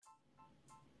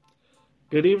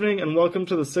Good evening and welcome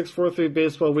to the 643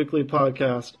 Baseball Weekly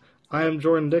Podcast. I am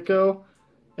Jordan Dicko,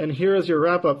 and here is your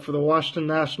wrap-up for the Washington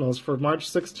Nationals for March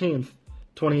 16th,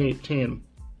 2018.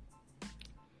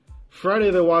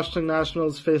 Friday, the Washington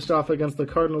Nationals faced off against the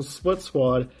Cardinals split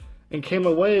squad and came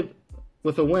away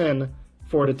with a win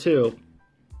 4-2.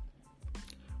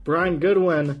 Brian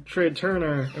Goodwin, Trea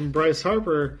Turner, and Bryce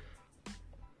Harper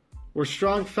were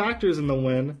strong factors in the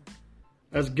win,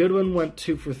 as Goodwin went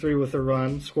 2 for 3 with a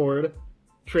run scored,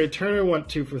 Trea Turner went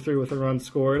 2 for 3 with a run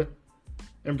scored,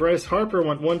 and Bryce Harper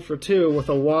went 1 for 2 with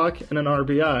a walk and an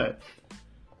RBI.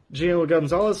 Gio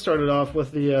Gonzalez started off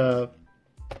with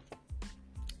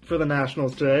for the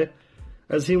Nationals today,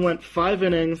 as he went 5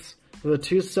 innings with a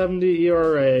 2.70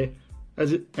 ERA,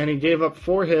 and he gave up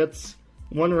 4 hits,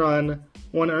 1 run,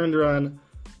 1 earned run,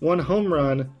 1 home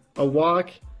run, a walk,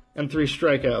 and 3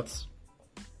 strikeouts.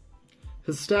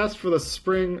 His stats for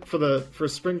spring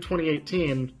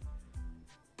 2018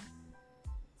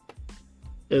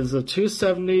 is a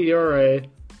 2.70 ERA,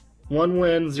 1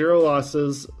 win, 0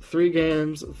 losses, 3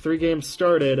 games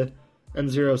started, and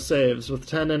 0 saves, with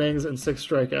 10 innings and 6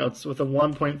 strikeouts, with a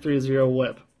 1.30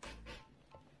 whip.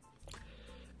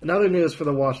 In other news for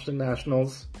the Washington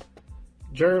Nationals,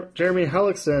 Jeremy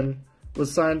Hellickson was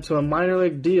signed to a minor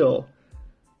league deal,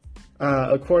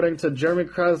 according to Jeremy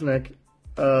Krasnick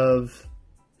of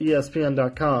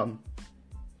ESPN.com.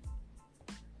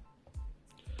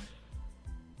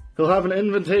 He'll have an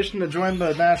invitation to join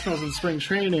the Nationals in spring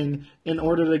training in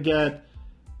order to get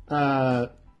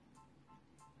the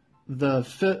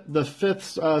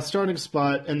fifth starting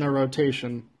spot in their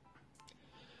rotation.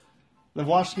 The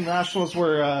Washington Nationals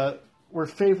were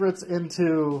favorites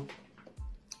into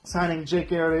signing Jake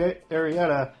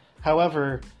Arrieta.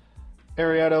 However,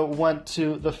 Arrieta went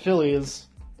to the Phillies,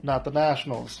 not the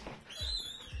Nationals.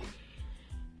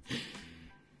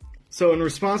 So in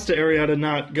response to Arrieta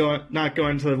not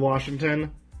going to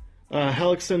Washington,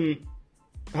 Hellickson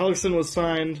was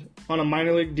signed on a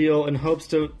minor league deal in hopes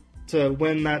to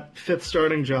win that 5th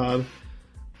starting job.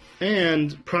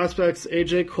 And prospects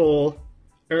A.J. Cole,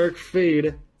 Eric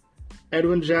Feed,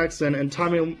 Edwin Jackson, and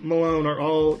Tommy Malone are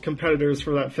all competitors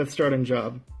for that 5th starting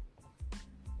job.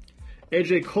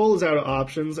 A.J. Cole is out of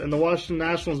options, and the Washington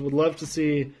Nationals would love to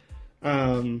see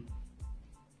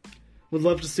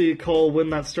Cole win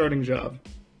that starting job.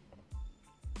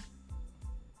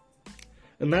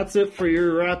 And that's it for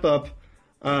your wrap-up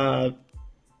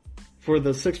for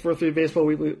the 643 Baseball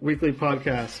Weekly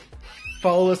Podcast.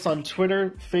 Follow us on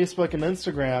Twitter, Facebook, and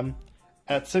Instagram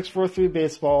at 643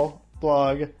 Baseball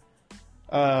blog.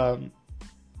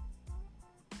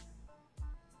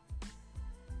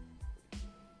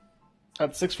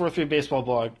 At 643 Baseball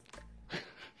blog.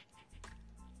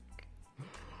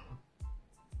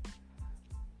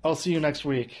 I'll see you next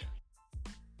week.